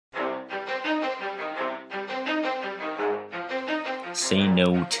Say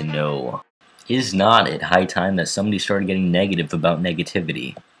no to no. Is not it high time that somebody started getting negative about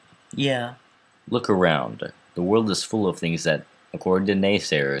negativity? Yeah. Look around. The world is full of things that, according to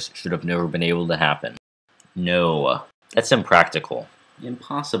naysayers, should have never been able to happen. No. That's impractical.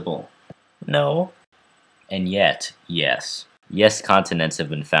 Impossible. No. And yet, yes. Yes, continents have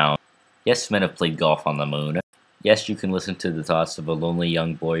been found. Yes, men have played golf on the moon. Yes, you can listen to the thoughts of a lonely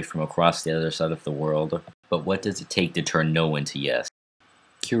young boy from across the other side of the world. But what does it take to turn no into yes?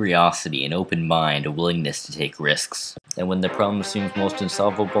 Curiosity, an open mind, a willingness to take risks. And when the problem seems most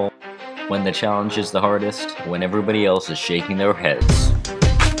insolvable, when the challenge is the hardest, when everybody else is shaking their heads,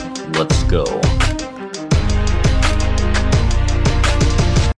 let's go.